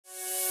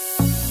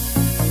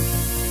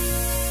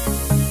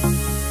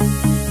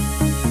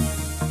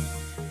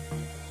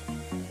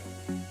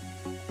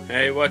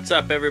Hey, what's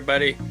up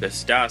everybody? This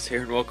is Das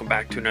here and welcome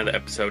back to another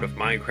episode of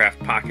Minecraft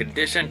Pocket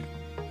Edition.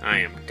 I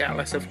am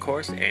Dallas, of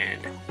course, and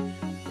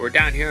we're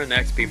down here on the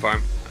XP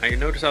farm. I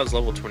noticed I was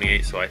level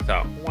 28, so I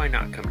thought, why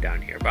not come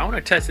down here? But I want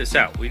to test this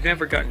out. We've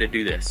never gotten to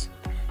do this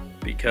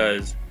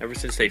because ever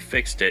since they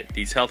fixed it,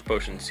 these health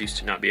potions used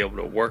to not be able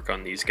to work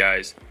on these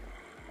guys.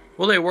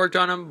 Well, they worked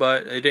on them,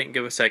 but they didn't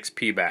give us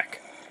XP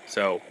back.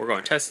 So we're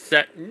going to test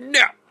that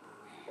now.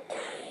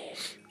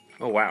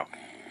 Oh, wow.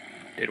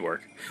 Did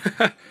work.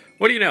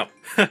 What do you know?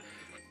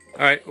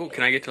 Alright, oh,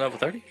 can I get to level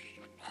 30?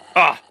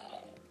 Ah!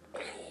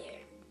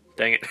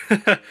 Dang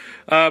it.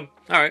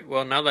 Alright,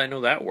 well, now that I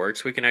know that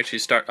works, we can actually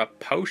start a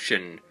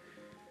potion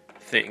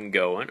thing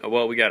going.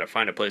 Well, we gotta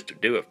find a place to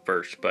do it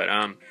first, but,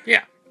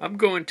 yeah. I'm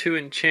going to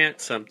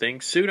enchant something.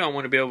 Soon I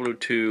want to be able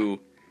to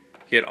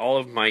get all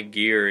of my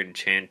gear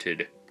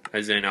enchanted.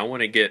 As in, I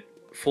want to get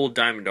full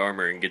diamond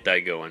armor and get that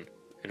going.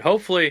 And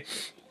hopefully...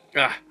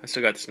 I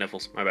still got the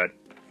sniffles, my bad.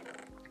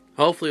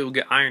 Hopefully we'll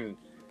get iron...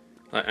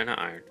 not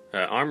iron.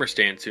 Armor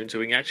stand soon, so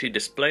we can actually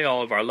display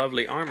all of our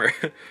lovely armor.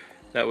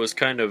 That was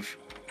kind of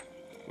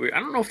weird. I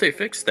don't know if they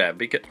fixed that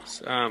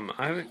because I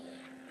haven't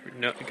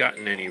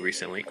gotten any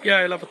recently.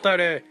 Yay, level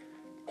 30!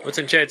 Let's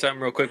enchant something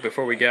real quick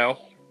before we go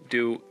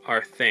do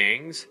our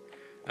things.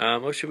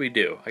 What should we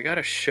do? I got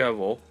a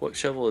shovel. What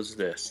shovel is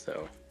this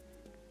though?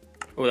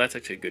 Oh, that's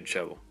actually a good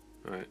shovel.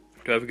 All right.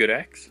 Do I have a good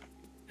axe?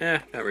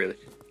 Not really.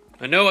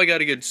 I know I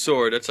got a good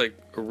sword. That's like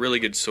a really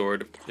good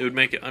sword. It would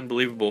make it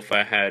unbelievable if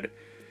I had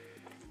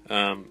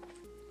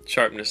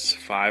sharpness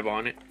 5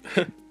 on it.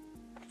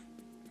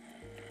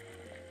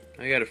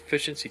 I got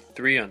efficiency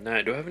 3 on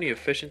that. Do I have any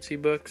efficiency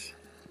books?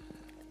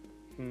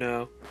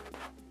 No.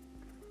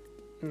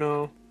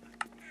 No.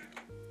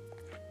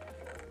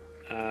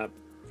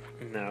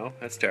 No,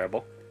 that's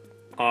terrible.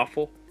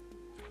 Awful.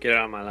 Get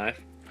out of my life.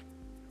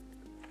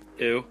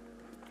 Ew.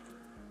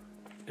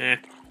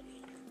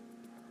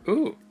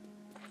 Ooh.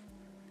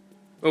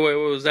 Oh wait,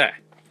 what was that?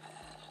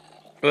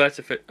 Oh, that's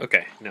a fit.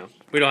 Okay, no.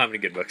 We don't have any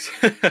good books.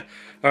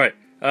 Alright,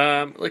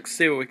 let's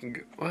see what we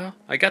can... Well,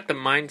 I got the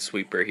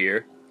Minesweeper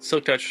here.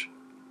 Silk Touch.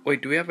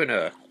 Wait, do we have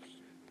an...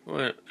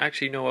 Well,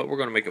 actually, you know what? We're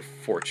going to make a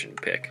fortune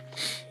pick.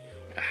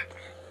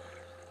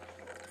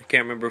 I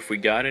can't remember if we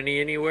got any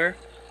anywhere.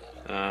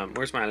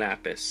 Where's my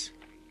lapis?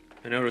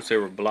 I noticed there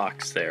were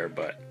blocks there,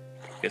 but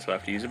I guess we'll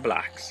have to use the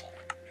blocks.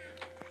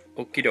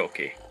 Okie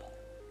dokie.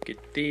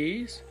 Get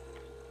these.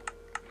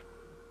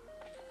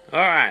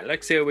 Alright,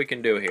 let's see what we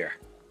can do here.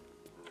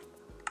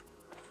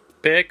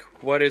 Pick.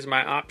 What is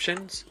my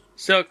options?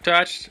 Silk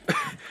Touch.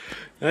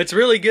 That's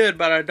really good,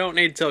 but I don't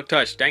need Silk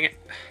Touch. Dang it.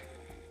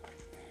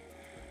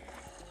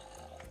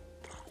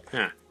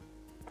 Huh.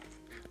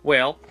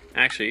 Well,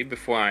 actually,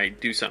 before I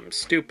do something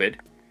stupid,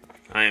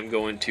 I am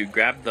going to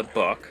grab the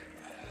book.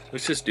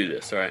 Let's just do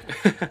this, alright?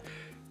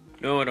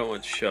 No, I don't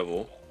want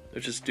shovel.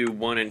 Let's just do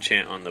 1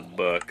 enchant on the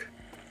book.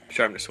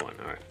 Sharpness 1,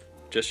 alright.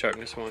 Just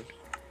sharpness 1.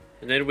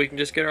 And then we can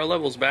just get our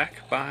levels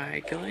back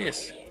by killing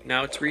this.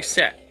 Now it's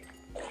reset.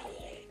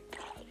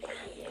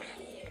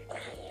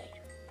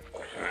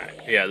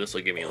 Alright, yeah, this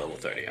will give me a level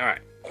 30.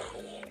 Alright.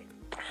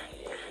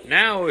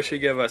 Now it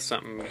should give us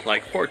something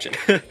like fortune.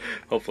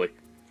 Hopefully.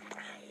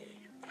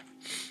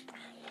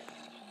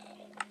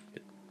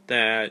 Get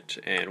that,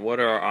 and what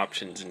are our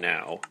options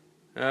now?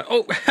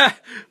 Oh,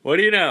 what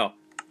do you know?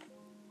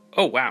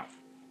 Oh, wow.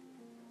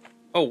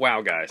 Oh,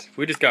 wow, guys.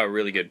 We just got a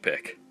really good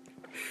pick.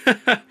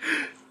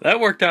 That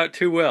worked out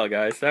too well,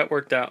 guys. That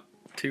worked out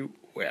too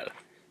well.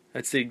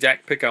 That's the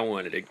exact pick I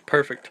wanted. A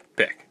perfect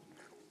pick.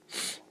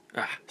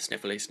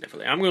 Sniffly,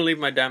 sniffly. I'm going to leave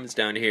my diamonds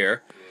down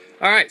here.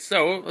 Alright,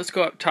 so let's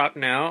go up top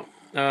now.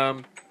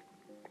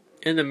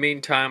 In the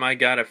meantime, I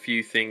got a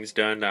few things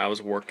done that I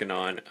was working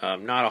on.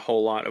 Not a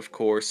whole lot, of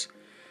course.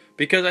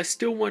 Because I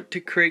still want to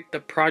create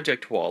the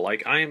project wall.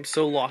 Like, I am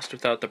so lost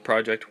without the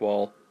project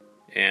wall.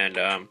 And,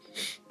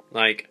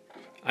 like...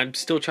 I'm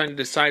still trying to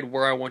decide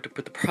where I want to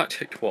put the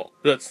project wall.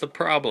 That's the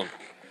problem.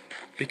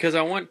 Because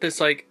I want this,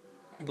 like,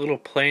 little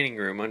planning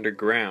room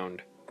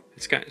underground.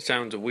 It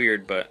sounds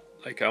weird, but,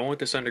 like, I want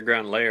this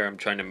underground layer I'm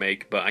trying to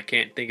make, but I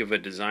can't think of a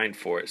design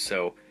for it,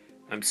 so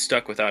I'm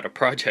stuck without a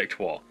project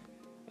wall.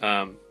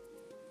 But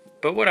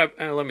what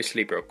let me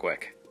sleep real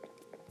quick.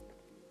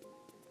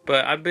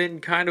 But I've been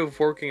kind of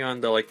working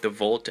on the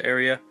vault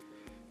area.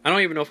 I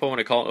don't even know if I want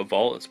to call it a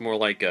vault. It's more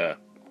like a...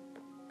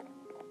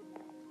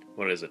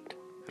 What is it?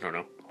 I don't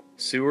know,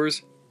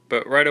 sewers,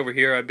 but right over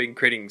here I've been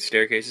creating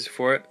staircases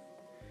for it,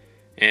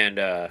 and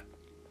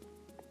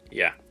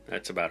yeah,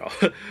 that's about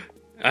all.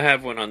 I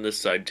have one on this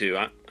side too.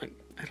 I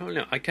don't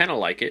know, I kind of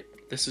like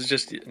it. This is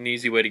just an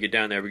easy way to get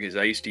down there because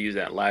I used to use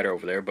that ladder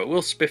over there, but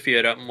we'll spiffy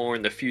it up more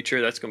in the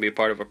future. That's going to be a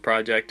part of a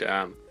project.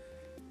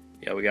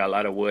 Yeah, we got a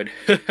lot of wood.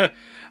 I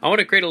want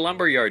to create a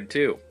lumber yard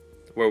too,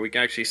 where we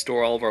can actually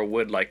store all of our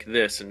wood like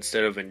this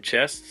instead of in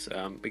chests,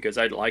 because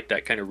I like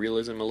that kind of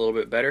realism a little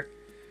bit better.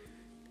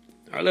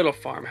 Our little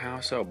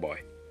farmhouse, oh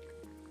boy.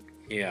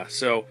 Yeah,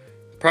 so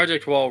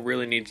project wall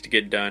really needs to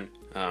get done.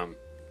 I'm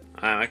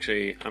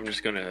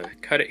just going to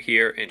cut it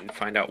here and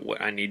find out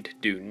what I need to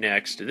do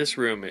next. This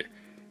room, it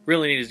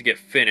really needs to get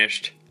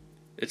finished.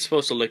 It's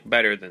supposed to look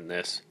better than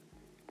this.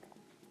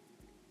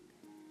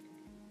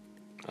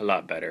 A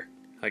lot better.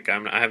 Like, I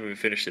haven't even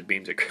finished the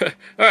beams.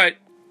 Alright,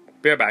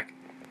 be right back.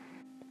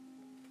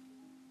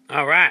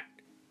 Alright,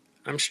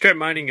 I'm strip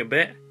mining a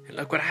bit, and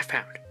look what I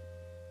found.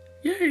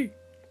 Yay!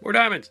 More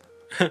diamonds!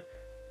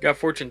 Got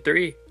fortune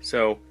 3,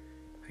 so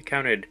I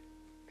counted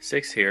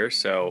 6 here,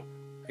 so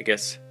I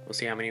guess we'll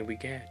see how many we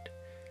get.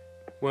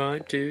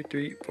 1, 2,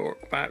 3, 4,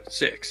 5,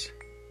 6.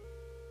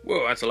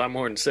 Whoa, that's a lot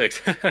more than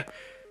 6.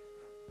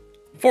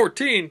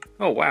 14!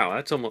 Oh wow,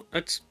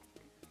 that's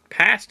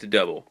past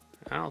double.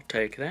 I'll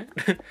take that.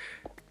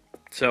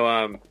 So,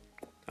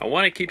 I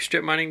want to keep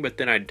strip mining, but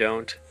then I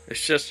don't.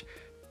 It's just,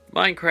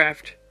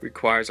 Minecraft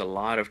requires a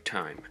lot of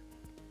time.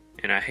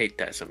 And I hate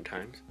that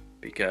sometimes,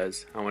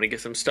 because I want to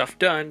get some stuff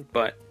done,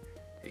 but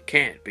it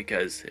can't,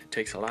 because it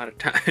takes a lot of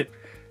time.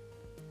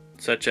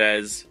 Such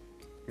as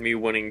me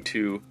wanting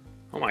to,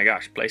 oh my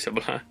gosh, place a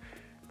block,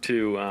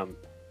 to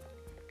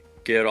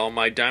get all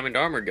my diamond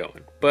armor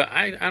going. But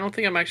I don't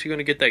think I'm actually going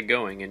to get that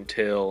going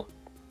until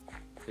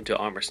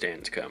armor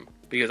stands come.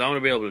 Because I want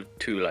to be able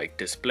to like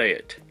display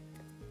it.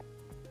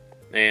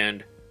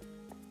 And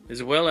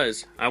as well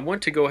as I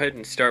want to go ahead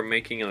and start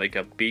making like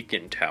a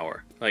beacon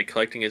tower. Like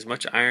collecting as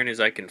much iron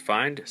as I can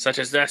find. Such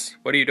as this.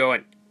 What are you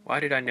doing? Why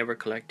did I never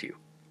collect you?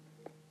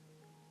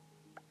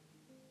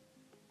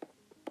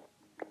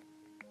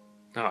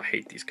 Oh, I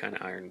hate these kind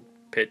of iron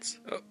pits.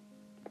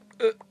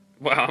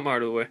 Wow, I'm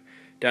out of the way.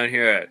 Down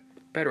here at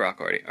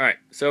bedrock already. Alright,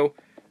 so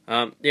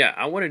yeah,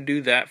 I want to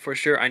do that for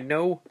sure. I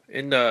know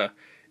in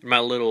my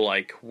little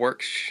like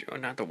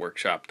not the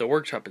workshop. The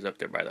workshop is up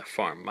there by the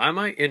farm. I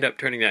might end up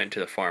turning that into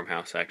the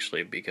farmhouse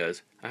actually,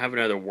 because I have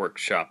another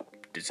workshop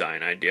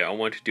design idea. I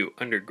want to do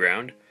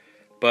underground,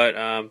 but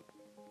I'm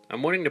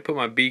wanting to put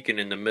my beacon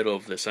in the middle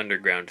of this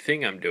underground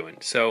thing I'm doing.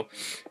 So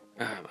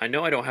I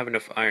know I don't have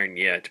enough iron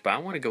yet, but I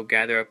want to go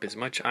gather up as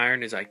much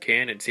iron as I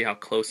can and see how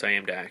close I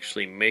am to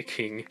actually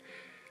making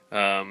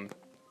the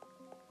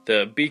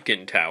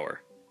beacon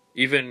tower.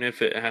 Even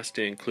if it has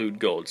to include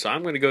gold. So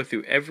I'm going to go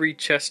through every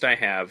chest I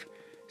have,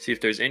 see if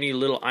there's any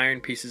little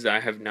iron pieces I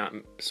have not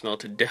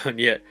smelted down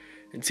yet,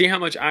 and see how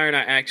much iron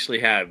I actually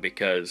have,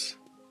 because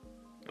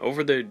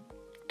over the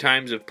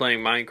times of playing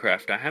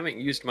Minecraft, I haven't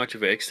used much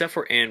of it, except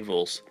for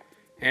anvils.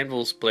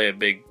 Anvils play a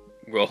big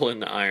role in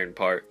the iron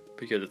part,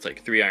 because it's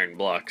like 3 iron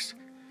blocks.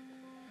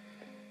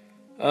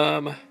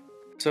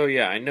 So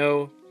yeah, I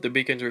know the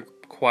beacons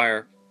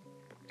require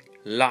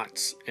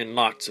lots and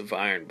lots of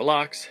iron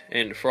blocks,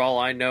 and for all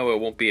I know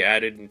it won't be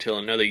added until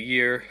another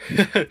year.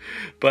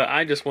 But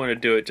I just want to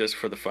do it just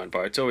for the fun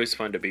part. It's always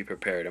fun to be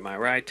prepared, am I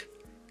right?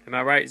 Am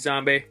I right,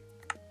 zombie?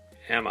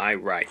 Am I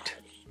right?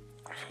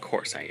 Of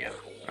course I am.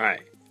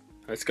 Alright,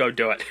 let's go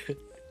do it.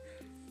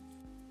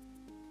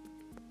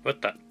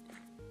 What the?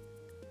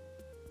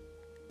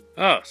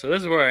 Oh, so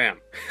this is where I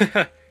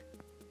am.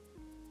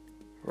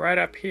 Right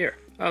up here.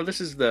 Oh,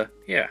 this is the,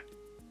 yeah.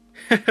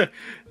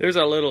 There's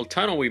a little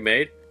tunnel we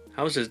made.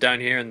 I was just down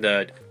here in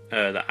the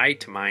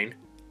Ite mine,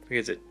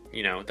 because it,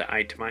 you know, the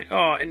Ite mine.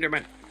 Oh,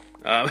 Enderman.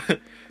 I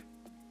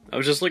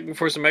was just looking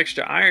for some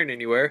extra iron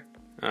anywhere,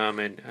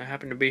 and I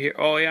happened to be here.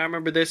 Oh yeah, I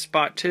remember this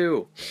spot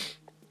too.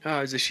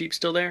 Oh, is the sheep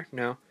still there?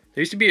 No.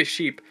 There used to be a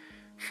sheep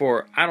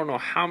for I don't know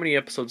how many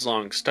episodes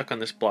long stuck on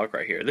this block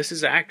right here. This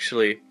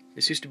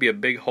used to be a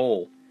big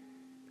hole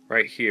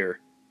right here,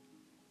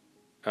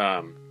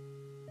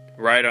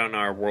 right on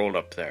our world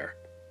up there.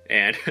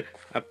 And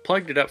I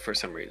plugged it up for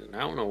some reason. I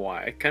don't know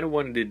why. I kind of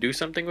wanted to do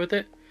something with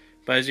it.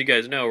 But as you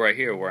guys know, right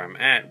here where I'm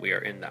at, we are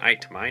in the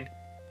Ite mine.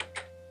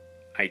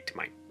 Ite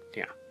mine,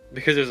 yeah.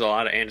 Because there's a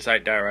lot of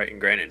andesite, diorite,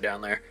 and granite down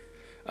there.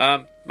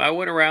 I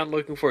went around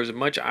looking for as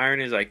much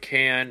iron as I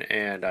can,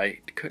 and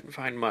I couldn't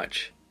find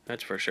much.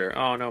 That's for sure.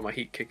 Oh no, my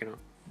heat kicking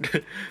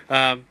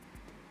on.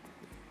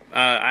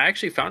 I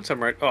actually found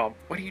some right... Oh,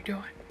 what are you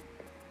doing?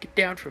 Get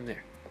down from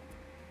there.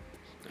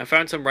 I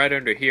found some right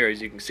under here,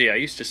 as you can see. I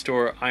used to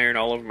store iron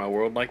all over my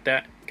world like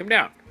that. Come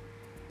down.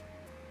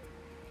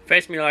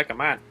 Face me like a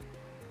man.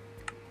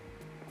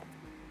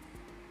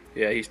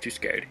 Yeah, he's too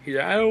scared. He's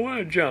like, I don't want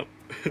to jump.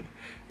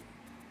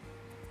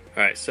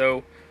 Alright,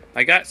 so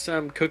I got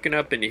some cooking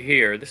up in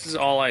here. This is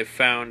all I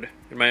found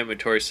in my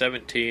inventory.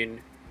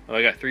 17. Oh,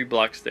 I got 3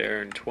 blocks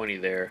there and 20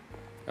 there.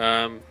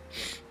 Oh,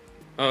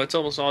 it's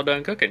almost all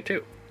done cooking,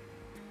 too.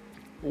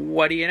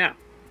 What do you know?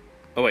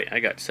 Oh, wait, I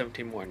got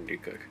 17 more to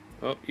cook.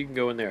 Oh, you can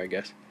go in there, I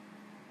guess.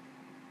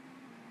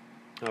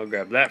 I'll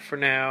grab that for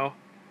now.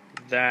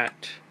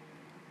 That.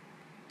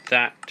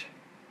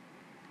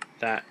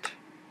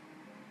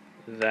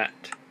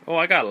 Oh,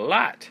 I got a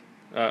lot.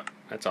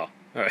 That's all.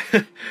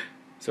 Alright.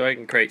 So I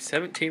can create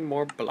 17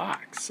 more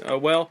blocks.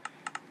 Well,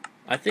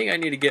 I think I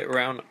need to get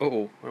around...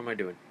 Oh, what am I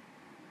doing?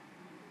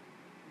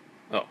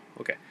 Oh,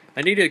 okay.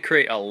 I need to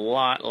create a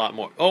lot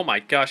more. Oh my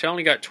gosh, I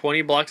only got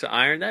 20 blocks of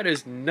iron. That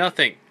is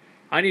nothing.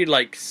 I need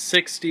like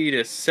 60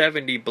 to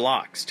 70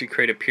 blocks to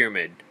create a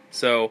pyramid.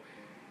 So,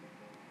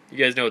 you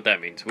guys know what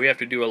that means. We have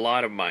to do a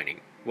lot of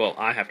mining. Well,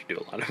 I have to do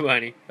a lot of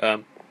mining.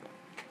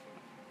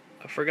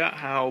 I forgot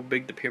how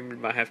big the pyramid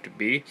might have to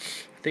be.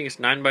 I think it's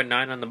 9 by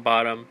 9 on the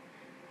bottom,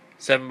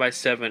 7 by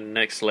 7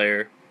 next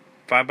layer,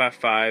 5 by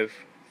 5,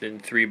 then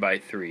 3 by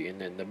 3,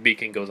 and then the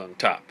beacon goes on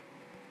top.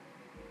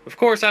 Of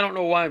course, I don't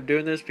know why I'm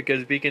doing this,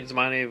 because beacons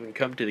might not even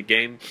come to the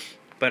game,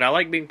 but I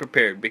like being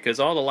prepared, because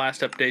all the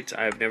last updates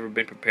I've never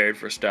been prepared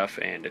for stuff,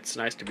 and it's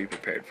nice to be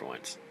prepared for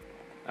once.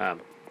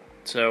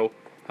 So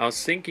I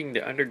was thinking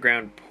the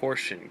underground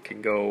portion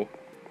can go...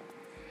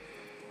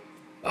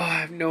 Oh,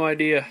 I have no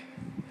idea.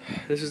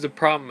 This is the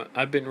problem.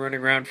 I've been running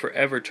around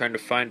forever trying to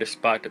find a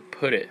spot to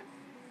put it.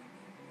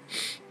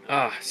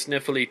 Ah,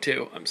 sniffly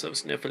too. I'm so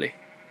sniffly.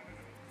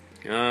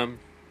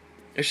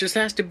 It just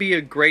has to be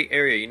a great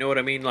area, you know what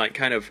I mean? Like,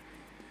 kind of...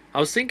 I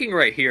was thinking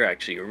right here,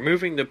 actually,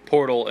 removing the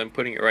portal and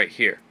putting it right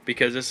here,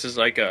 because this is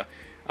like a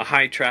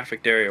high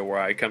trafficked area where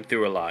I come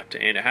through a lot,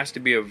 and it has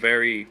to be a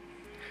very...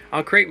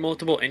 I'll create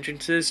multiple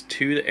entrances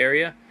to the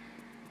area.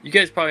 You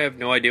guys probably have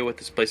no idea what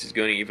this place is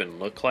going to even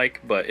look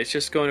like, but it's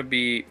just going to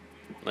be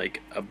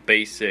like a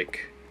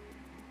basic...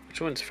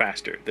 Which one's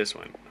faster? This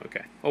one.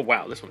 Okay. Oh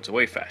wow, this one's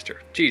way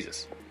faster.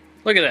 Jesus.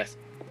 Look at this.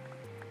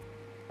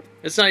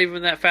 It's not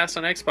even that fast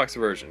on Xbox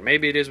version.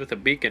 Maybe it is with a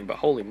beacon, but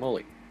holy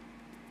moly.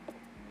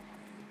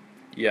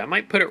 Yeah, I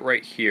might put it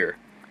right here.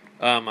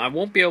 I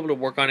won't be able to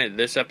work on it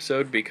this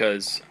episode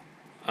because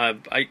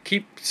I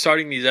keep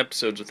starting these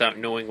episodes without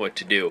knowing what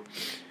to do.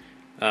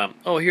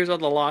 Oh, here's all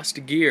the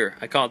lost gear.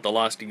 I call it the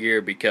lost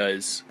gear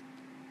because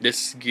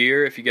this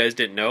gear, if you guys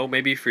didn't know,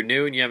 maybe if you're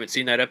new and you haven't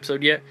seen that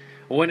episode yet,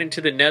 I went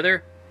into the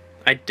nether,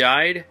 I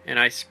died, and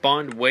I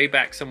spawned way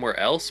back somewhere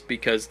else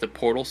because the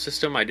portal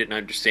system, I didn't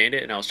understand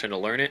it, and I was trying to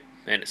learn it,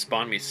 and it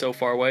spawned me so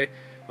far away.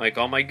 Like,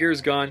 all my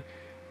gear's gone.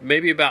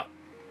 Maybe about,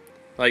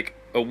 like,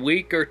 a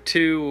week or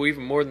two,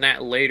 even more than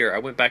that later, I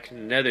went back to the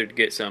nether to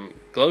get some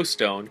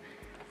glowstone,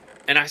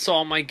 and I saw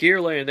all my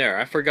gear laying there.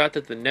 I forgot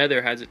that the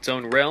nether has its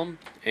own realm,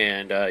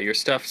 and your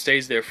stuff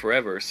stays there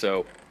forever,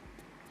 so,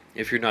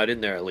 if you're not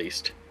in there at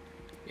least.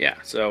 Yeah,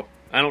 so,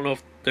 I don't know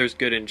if there's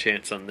good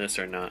enchants on this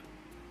or not.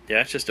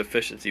 Yeah, it's just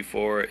efficiency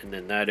 4, and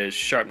then that is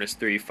sharpness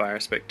 3, fire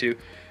aspect 2.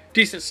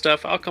 Decent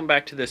stuff. I'll come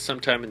back to this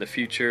sometime in the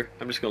future.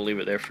 I'm just going to leave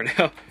it there for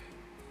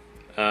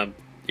now.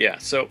 Yeah,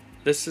 so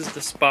this is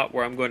the spot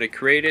where I'm going to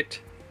create it,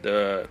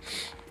 the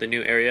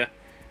new area,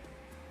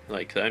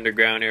 like the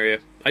underground area.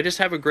 I just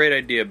have a great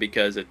idea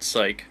because it's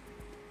like,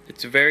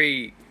 it's a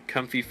very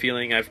comfy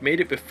feeling. I've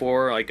made it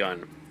before, like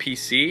on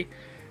PC.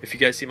 If you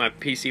guys see my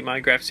PC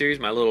Minecraft series,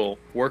 my little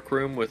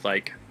workroom with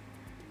like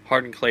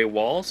hardened clay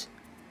walls.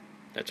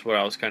 That's what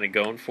I was kind of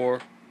going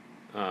for.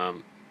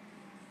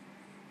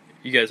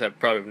 You guys have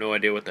probably no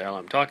idea what the hell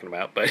I'm talking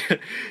about, but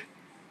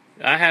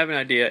I have an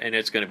idea and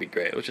it's going to be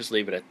great. Let's just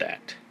leave it at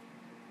that.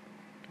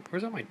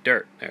 Where's all my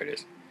dirt? There it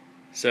is.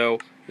 So,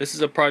 this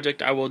is a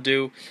project I will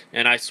do,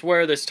 and I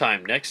swear this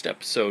time, next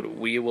episode,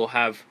 we will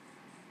have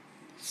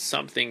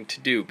something to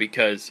do,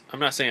 because I'm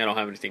not saying I don't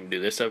have anything to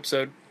do this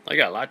episode. I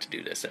got a lot to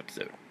do this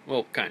episode.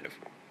 Well, kind of.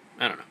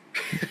 I don't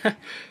know.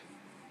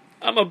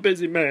 I'm a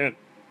busy man.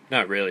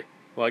 Not really.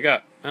 Well,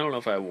 I don't know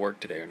if I have work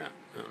today or not.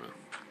 I don't know.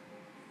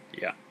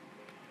 Yeah.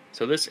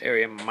 So this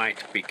area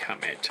might become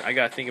it. I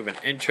gotta think of an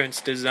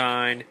entrance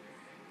design.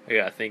 I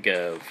gotta think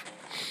of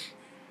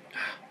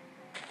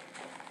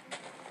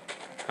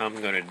how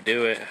I'm gonna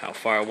do it, how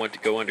far I want to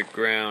go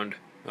underground.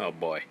 Oh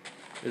boy.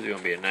 This is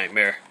gonna be a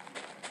nightmare.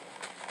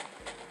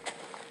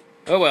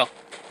 Oh well.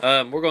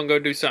 We're gonna go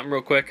do something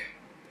real quick,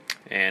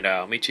 and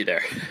I'll meet you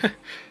there.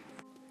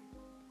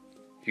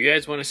 You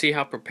guys want to see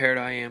how prepared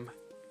I am?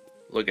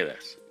 Look at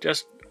this.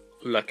 Just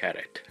look at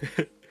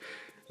it.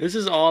 This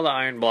is all the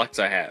iron blocks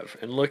I have,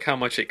 and look how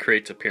much it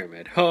creates a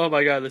pyramid. Oh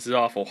my god, this is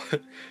awful.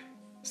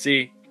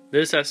 See,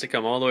 this has to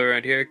come all the way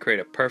around here, create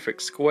a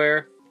perfect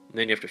square, and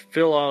then you have to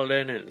fill all it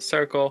in a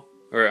circle,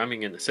 or I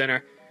mean in the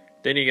center.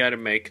 Then you gotta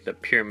make the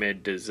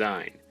pyramid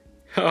design.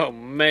 Oh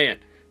man,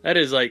 that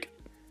is like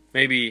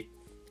maybe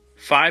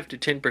 5 to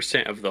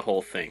 10% of the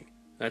whole thing.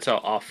 That's how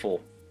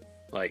awful,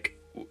 like,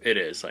 it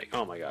is. Like,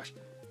 oh my gosh.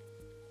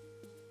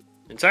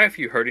 And sorry if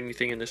you heard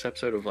anything in this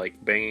episode of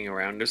like banging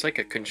around. There's like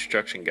a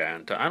construction guy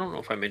on top. I don't know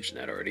if I mentioned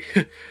that already.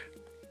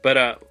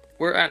 But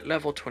we're at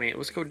level 28.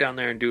 Let's go down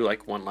there and do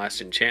like one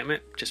last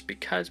enchantment, just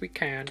because we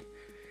can.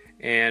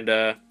 And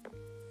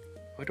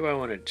what do I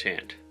want to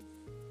enchant?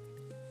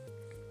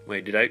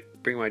 Wait, did I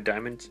bring my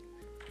diamonds?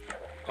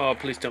 Oh,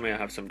 please tell me I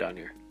have some down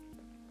here.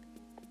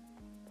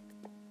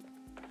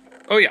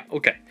 Oh yeah,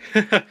 okay.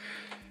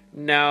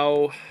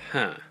 Now,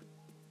 well,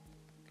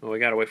 we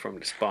gotta wait for him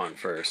to spawn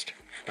first.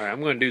 Alright,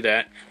 I'm gonna do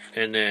that,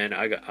 and then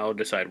I'll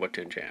decide what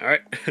to enchant,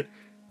 alright?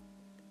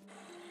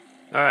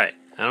 Alright,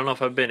 I don't know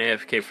if I've been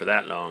AFK for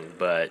that long,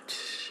 but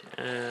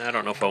I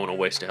don't know if I want to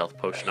waste a health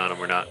potion on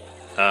him or not.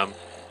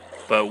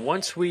 But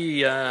once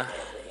we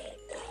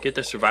get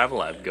the survival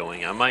lab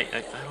going, I don't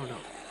know.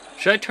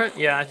 Should I turn,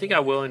 yeah, I think I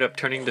will end up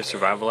turning the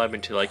survival lab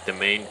into like the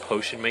main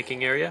potion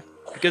making area,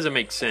 because it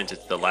makes sense,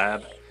 it's the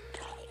lab.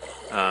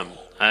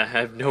 I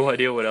have no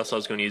idea what else I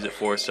was going to use it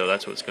for, so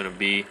that's what it's going to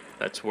be.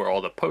 That's where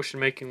all the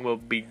potion making will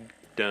be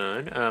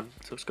done.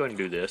 So let's go ahead and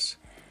do this.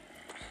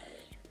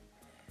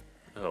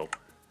 Oh,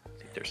 I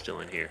think they're still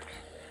in here.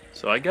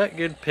 So I got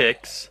good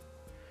picks.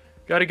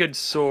 Got a good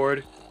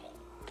sword.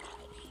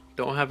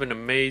 Don't have an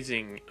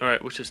amazing...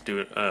 Alright, let's just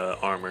do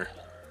armor.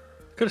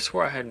 Could have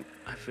swore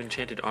I've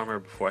enchanted armor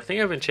before. I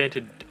think I've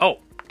enchanted... Oh,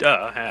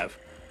 duh, I have.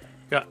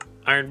 Got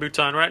iron boots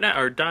on right now,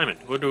 or diamond.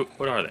 What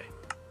are they?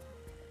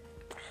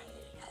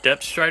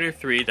 Depth Strider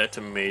 3, that's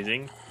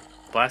amazing.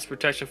 Blast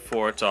Protection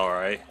 4, it's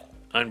alright.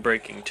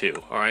 Unbreaking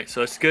 2. Alright,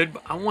 so it's good,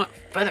 but I want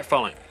Feather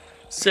Falling.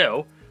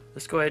 So,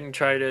 let's go ahead and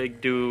try to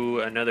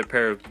do another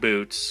pair of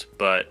boots,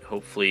 but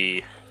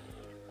hopefully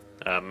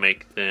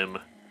make them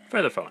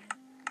Feather Falling.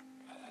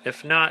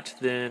 If not,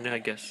 then I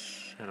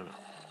guess, I don't know.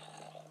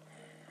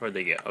 Where'd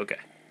they go? Okay.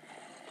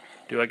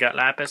 Do I got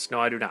lapis? No,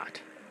 I do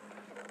not.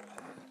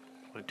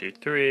 1, 2,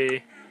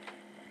 3.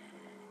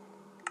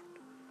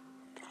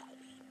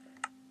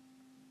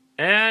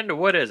 And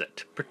what is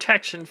it?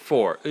 Protection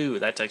 4. Ooh,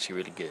 that's actually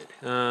really good.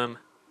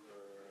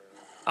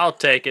 I'll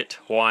take it.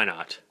 Why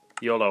not?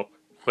 YOLO.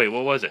 Wait,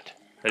 what was it?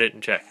 I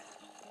didn't check.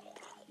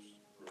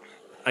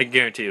 I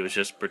guarantee it was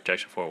just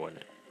Protection 4,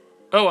 wasn't it?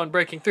 Oh,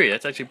 Unbreaking 3.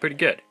 That's actually pretty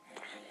good.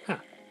 Huh.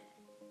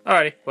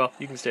 Alrighty. Well,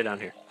 you can stay down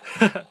here.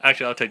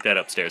 Actually, I'll take that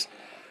upstairs.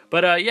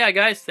 But, yeah,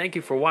 guys, thank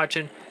you for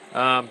watching.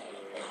 I'm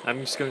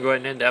just going to go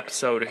ahead and end the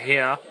episode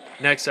here.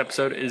 Next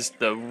episode is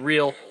the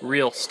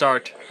real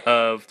start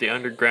of the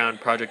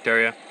underground project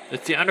area.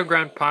 It's the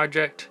underground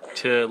project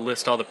to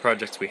list all the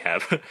projects we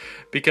have.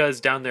 Because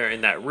down there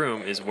in that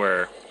room is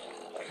where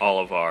all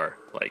of our,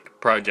 like,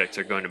 projects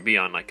are going to be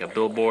on, like, a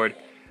billboard.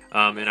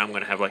 And I'm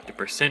going to have, like, the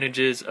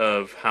percentages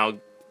of how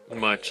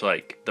much,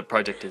 like, the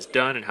project is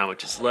done and how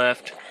much is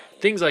left.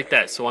 Things like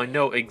that. So I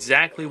know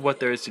exactly what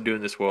there is to do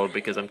in this world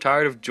because I'm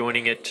tired of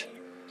joining it,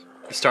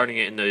 starting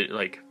it in the,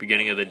 like,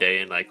 beginning of the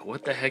day and, like,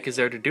 what the heck is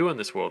there to do in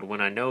this world when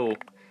I know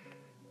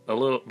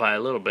by a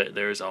little bit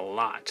there's a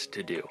lot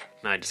to do.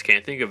 And I just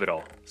can't think of it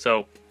all.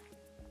 So,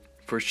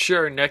 for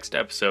sure, next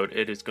episode,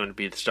 it is going to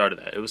be the start of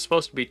that. It was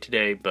supposed to be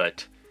today,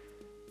 but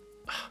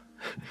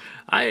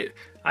I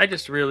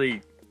just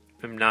really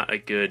am not a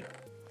good,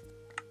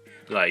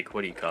 like,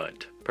 what do you call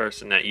it,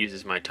 person that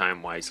uses my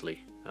time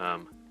wisely. I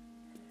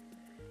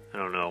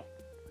don't know.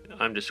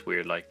 I'm just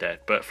weird like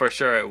that. But for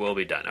sure, it will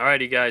be done.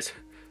 Alrighty, guys.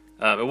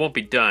 It won't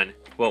be done.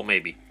 Well,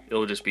 maybe.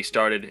 It'll just be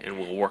started, and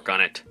we'll work on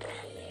it.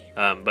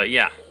 But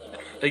yeah.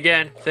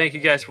 Again, thank you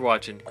guys for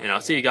watching, and I'll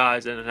see you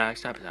guys in the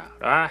next episode.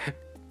 Alright?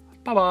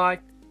 Bye-bye.